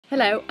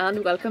Hello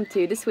and welcome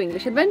to the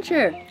Swenglish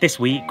adventure. This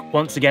week,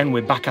 once again,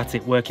 we're back at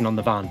it working on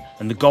the van,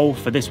 and the goal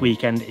for this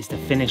weekend is to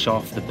finish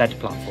off the bed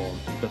platform.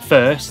 But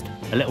first,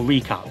 a little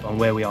recap on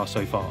where we are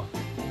so far.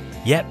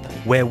 Yep,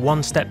 we're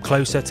one step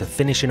closer to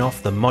finishing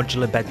off the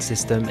modular bed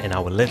system in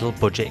our little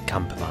budget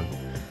camper van.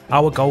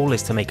 Our goal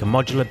is to make a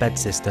modular bed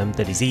system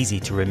that is easy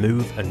to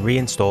remove and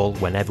reinstall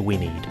whenever we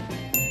need.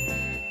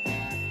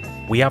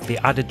 We have the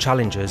added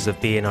challenges of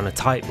being on a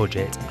tight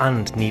budget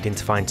and needing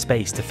to find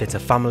space to fit a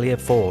family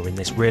of 4 in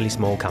this really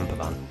small camper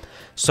van.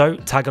 So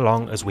tag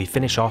along as we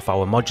finish off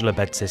our modular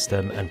bed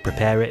system and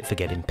prepare it for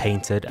getting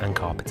painted and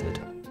carpeted.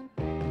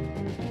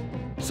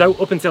 So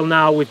up until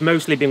now we've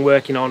mostly been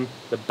working on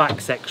the back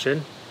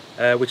section,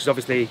 which is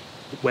obviously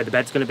where the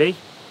bed's going to be.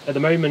 At the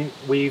moment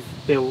we've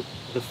built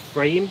the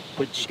frame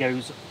which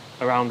goes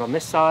around on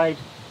this side.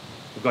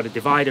 We've got a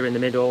divider in the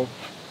middle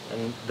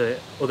and the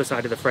other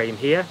side of the frame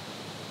here.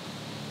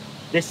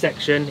 This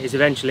section is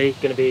eventually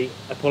going to be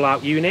a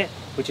pull-out unit,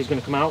 which is going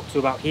to come out to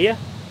about here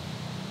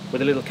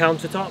with a little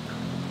countertop.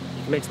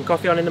 You can make some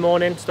coffee on in the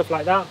morning, stuff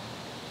like that.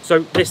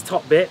 So this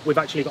top bit we've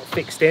actually got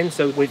fixed in,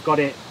 so we've got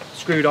it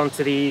screwed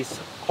onto these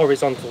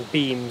horizontal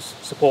beams,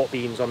 support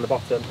beams on the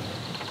bottom.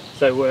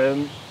 So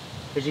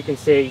as you can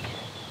see,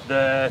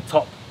 the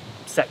top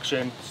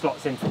section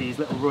slots into these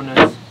little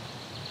runners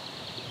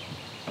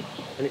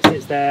and it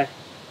sits there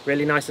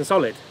really nice and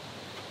solid.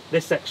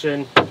 This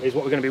section is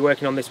what we're going to be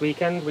working on this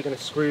weekend. We're going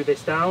to screw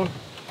this down.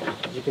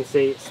 As you can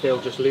see, it's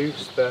still just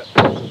loose, but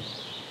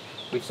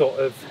we've sort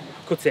of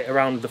cut it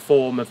around the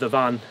form of the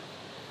van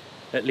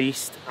at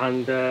least,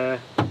 and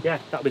yeah,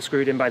 that'll be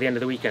screwed in by the end of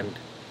the weekend.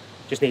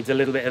 Just needs a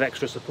little bit of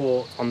extra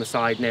support on the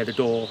side near the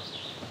door.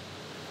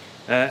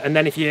 And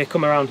then if you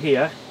come around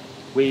here,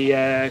 we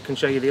can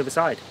show you the other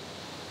side.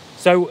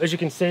 So as you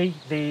can see,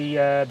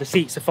 the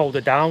seats are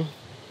folded down,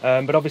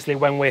 but obviously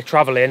when we're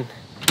traveling,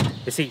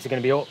 the seats are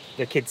going to be up,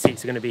 the kids'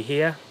 seats are going to be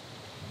here.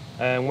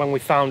 And when we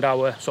found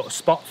our sort of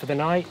spot for the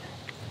night,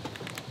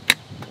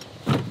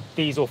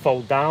 these will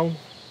fold down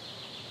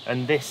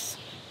and this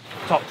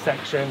top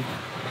section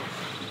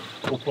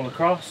will pull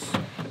across.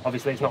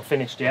 Obviously it's not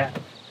finished yet,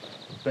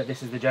 but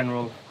this is the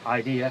general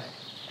idea.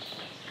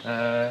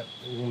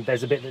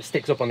 There's a bit that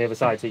sticks up on the other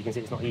side so you can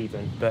see it's not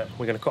even, but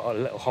we're going to cut a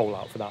little hole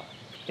out for that.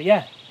 But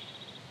yeah,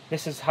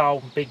 this is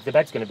how big the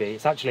bed's going to be.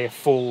 It's actually a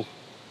full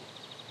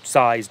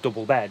size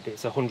double bed.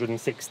 It's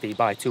 160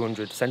 by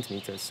 200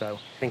 centimeters, so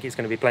I think it's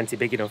going to be plenty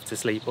big enough to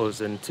sleep us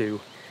and 2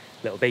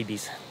 little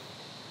babies.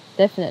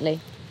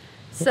 Definitely.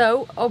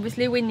 So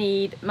obviously we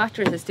need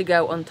mattresses to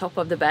go on top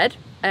of the bed,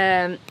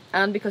 and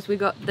because we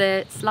got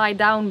the slide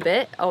down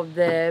bit of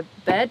the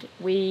bed,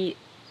 we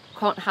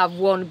can't have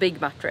one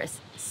big mattress.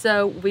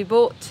 So we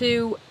bought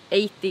 2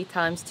 80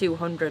 times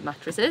 200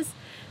 mattresses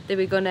that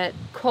we're gonna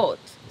cut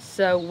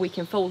so we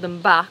can fold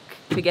them back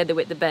together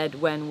with the bed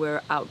when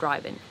we're out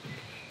driving.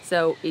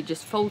 So it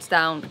just folds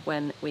down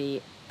when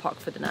we park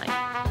for the night.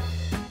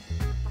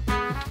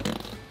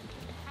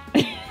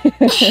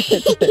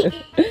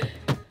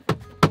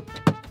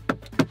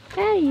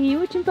 Hey, you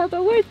watching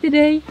Papa work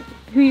today?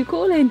 Who are you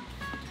calling?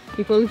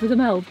 You calling for some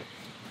help?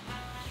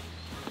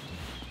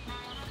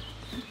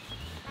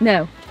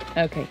 No?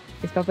 Okay.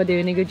 Is Papa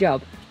doing a good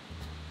job?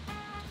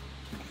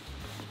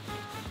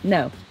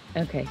 No?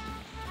 Okay.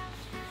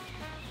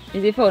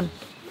 Is it fun?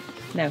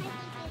 No?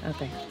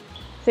 Okay.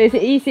 So is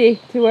it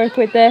easy to work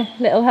with the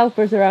little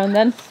helpers around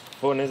then? It's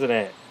fun, isn't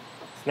it?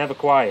 It's never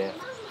quiet.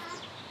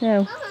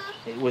 No.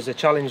 It was a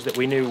challenge that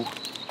we knew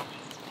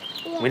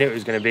it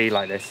was going to be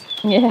like this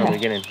from Yeah. the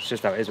beginning. It's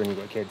just how it is when you've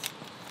got kids.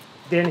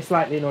 The only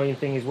slightly annoying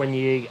thing is when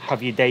you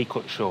have your day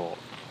cut short.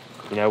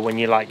 You know, when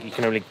you're like, you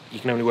can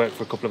only work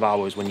for a couple of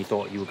hours when you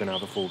thought you were going to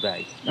have a full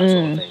day. That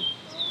sort of thing.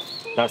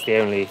 That's the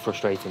only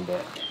frustrating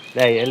bit.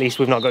 Hey, at least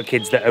we've not got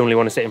kids that only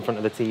want to sit in front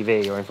of the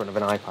TV or in front of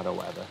an iPad or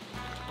whatever.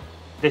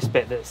 This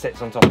bit that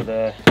sits on top of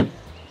the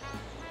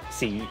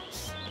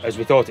seats, as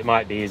we thought it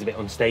might be, is a bit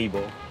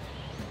unstable.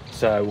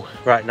 So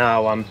right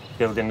now I'm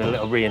building a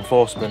little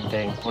reinforcement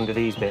thing under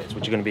these bits,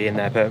 which are going to be in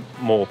there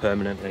more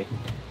permanently.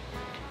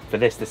 For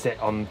this to sit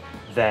on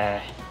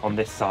there, on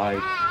this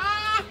side,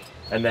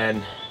 and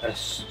then a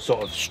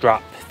sort of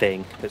strap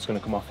thing that's going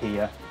to come off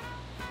here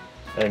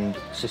and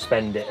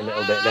suspend it a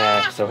little bit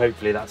there. So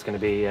hopefully that's going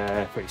to be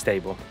pretty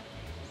stable.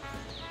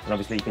 And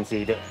obviously you can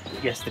see that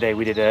yesterday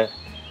we did a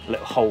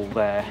little hole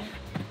there.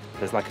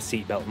 There's like a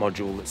seatbelt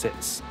module that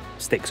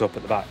sticks up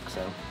at the back.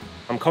 So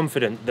I'm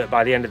confident that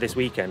by the end of this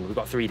weekend, we've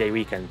got a 3-day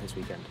weekend this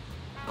weekend.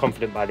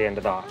 Confident by the end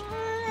of that,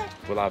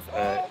 we'll have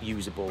a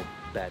usable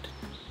bed.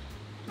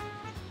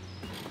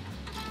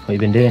 What have you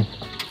been doing?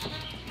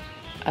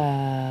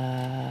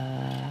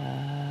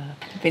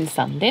 Been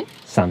sanding.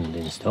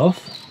 Sanding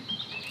stuff.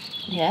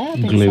 Yeah.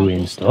 Been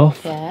Gluing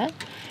stuff. Yeah.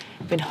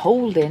 Been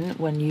holding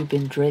when you've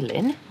been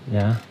drilling.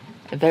 Yeah.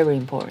 A very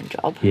important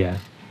job. Yeah.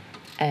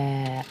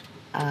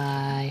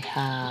 I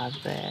have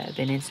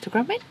been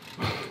Instagramming,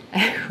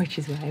 which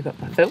is where I got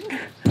my phone.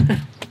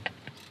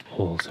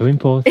 Also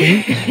important.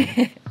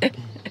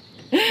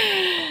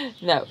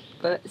 No,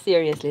 but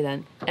seriously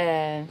then,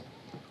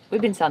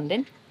 we've been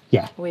sanding.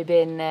 Yeah. We've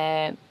been,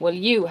 well,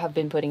 you have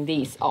been putting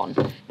these on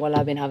while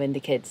I've been having the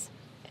kids.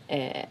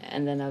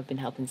 And then I've been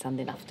helping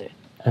Sandy after.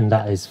 And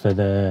that is for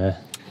the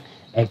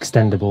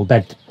extendable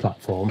bed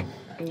platform.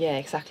 Yeah,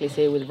 exactly.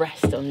 So it would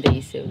rest on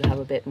these, it would have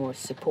a bit more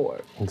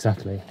support.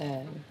 Exactly.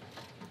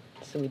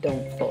 So we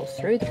don't fall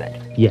through the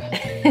bed. Yeah.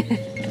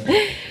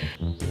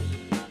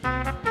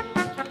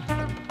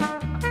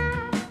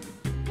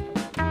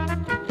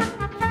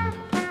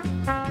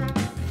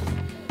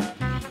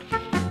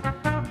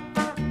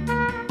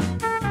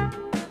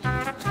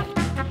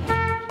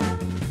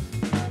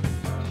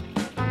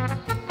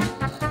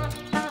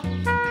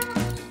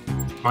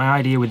 My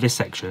idea with this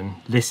section,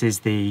 this is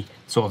the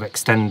sort of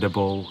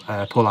extendable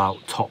pull-out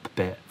top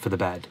bit for the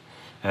bed,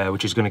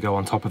 which is going to go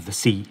on top of the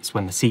seats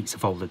when the seats are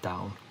folded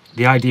down.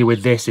 The idea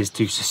with this is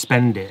to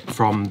suspend it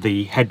from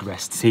the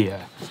headrests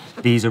here.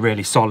 These are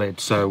really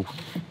solid, so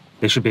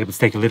they should be able to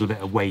take a little bit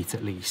of weight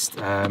at least,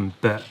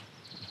 but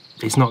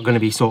it's not going to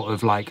be sort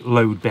of like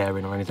load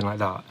bearing or anything like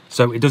that.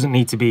 So it doesn't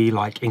need to be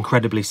like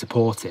incredibly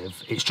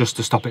supportive, it's just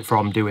to stop it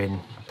from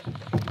doing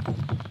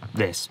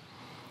this.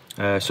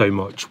 So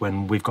much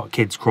when we've got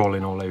kids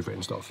crawling all over it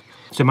and stuff.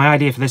 So my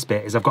idea for this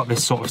bit is I've got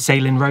this sort of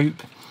sailing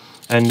rope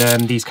and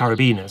these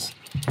carabiners.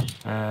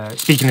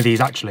 Speaking of these,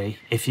 actually,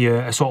 if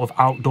you're a sort of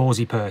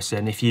outdoorsy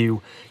person, if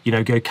you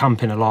go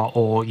camping a lot,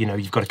 or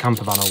you've got a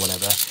camper van or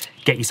whatever,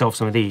 get yourself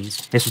some of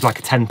these. This was like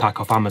a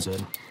 10-pack off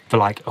Amazon for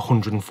like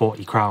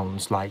 140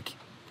 crowns, like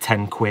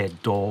 10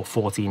 quid or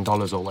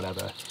 $14 or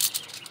whatever.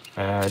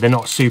 They're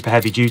not super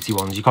heavy duty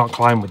ones, you can't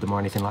climb with them or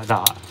anything like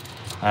that.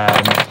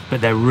 But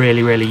they're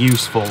really, really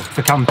useful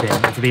for camping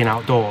and for being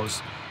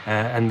outdoors,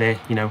 and they're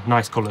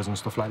nice colours and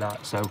stuff like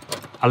that. So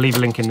I'll leave a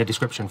link in the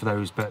description for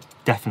those, but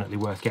definitely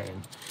worth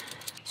getting.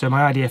 So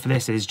my idea for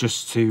this is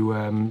just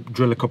to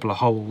drill a couple of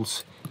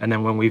holes, and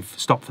then when we've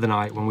stopped for the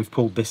night, when we've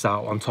pulled this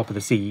out on top of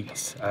the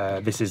seats,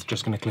 this is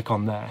just going to click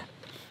on there.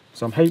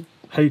 So I'm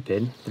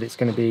hoping that it's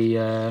going to be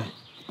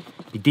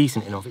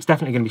decent enough. It's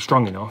definitely going to be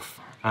strong enough.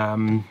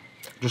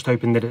 Just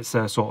hoping that it's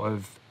a sort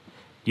of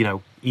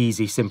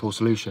easy, simple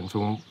solution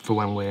for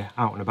when we're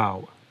out and about.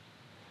 And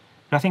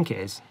I think it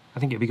is. I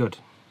think it'll be good.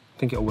 I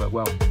think it'll work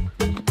well.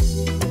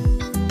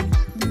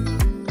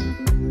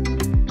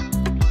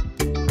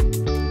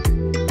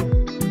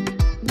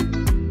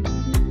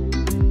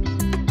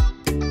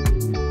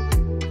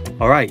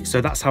 All right, so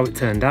that's how it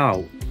turned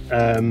out.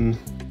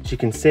 As you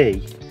can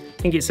see,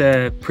 I think it's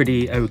a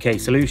pretty okay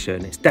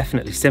solution. It's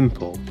definitely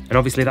simple, and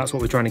obviously that's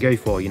what we're trying to go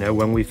for.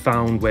 When we've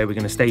found where we're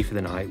going to stay for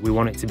the night, we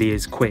want it to be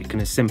as quick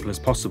and as simple as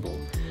possible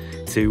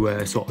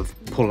to sort of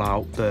pull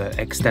out the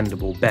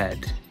extendable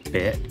bed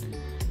bit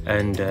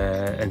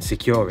and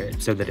secure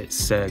it so that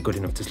it's good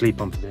enough to sleep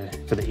on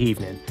for the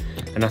evening.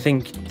 And I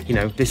think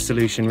this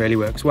solution really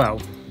works well.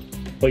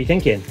 What are you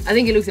thinking? I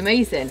think it looks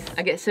amazing.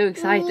 I get so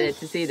excited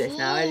to see this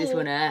now. I just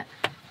want to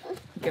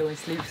go and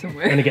sleep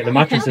somewhere. And to get the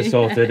mattresses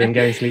sorted and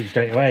go and sleep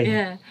straight away.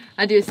 Yeah,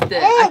 I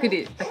could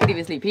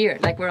even sleep here.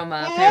 Like, we're on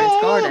my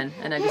parents' garden,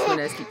 and I just want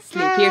to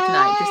sleep here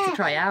tonight just to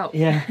try out.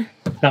 Yeah,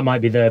 that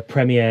might be the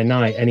premiere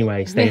night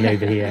anyway, staying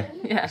over here.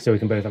 Yeah. So we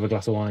can both have a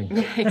glass of wine.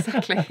 Yeah,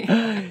 exactly.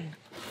 I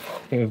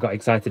think we've got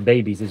excited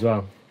babies as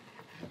well.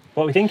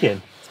 What are we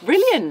thinking? It's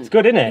brilliant. It's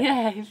good, isn't it?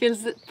 Yeah, it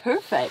feels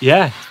perfect.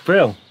 Yeah, it's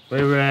brilliant.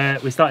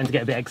 We're starting to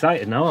get a bit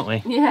excited now, aren't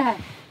we? Yeah.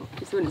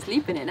 Just want to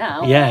sleep in it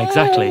now. Yeah,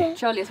 exactly.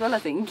 Charlie as well, I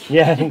think.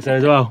 Yeah, I think so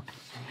as well.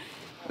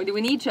 What do we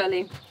need,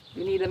 Charlie?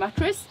 We need a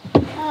mattress?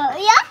 Yeah.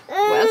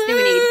 What else do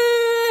we need?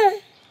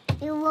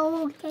 The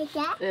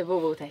Volvo-täcke. The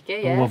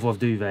Volvo-täcke, yeah. Volvo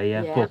duvet,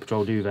 yeah. Paw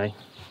Patrol duvet,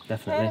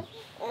 definitely.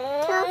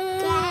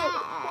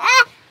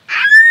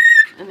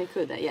 And we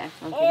could, yeah.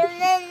 Okay.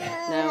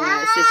 No,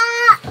 it's just...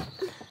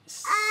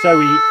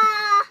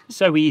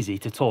 So easy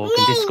to talk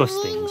and discuss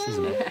things,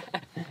 isn't it?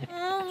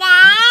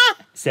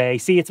 Say,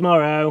 see you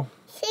tomorrow.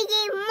 See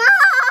you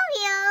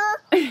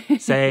tomorrow.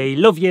 Say,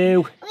 love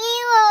you.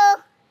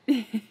 We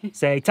will.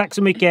 Say, tack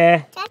så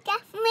mycket. Tack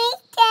så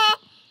mycket.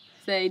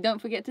 Say, don't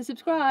forget to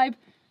subscribe.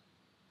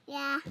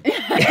 Yeah.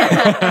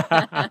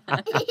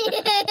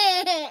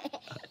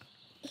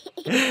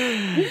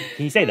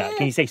 Can you say that?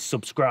 Can you say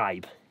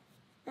subscribe?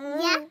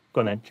 Yeah.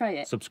 Go on then. Try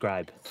it.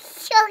 Subscribe.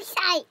 So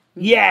excited.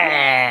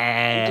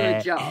 Yeah.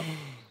 Good job.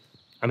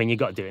 I mean, you've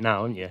got to do it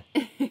now, haven't you?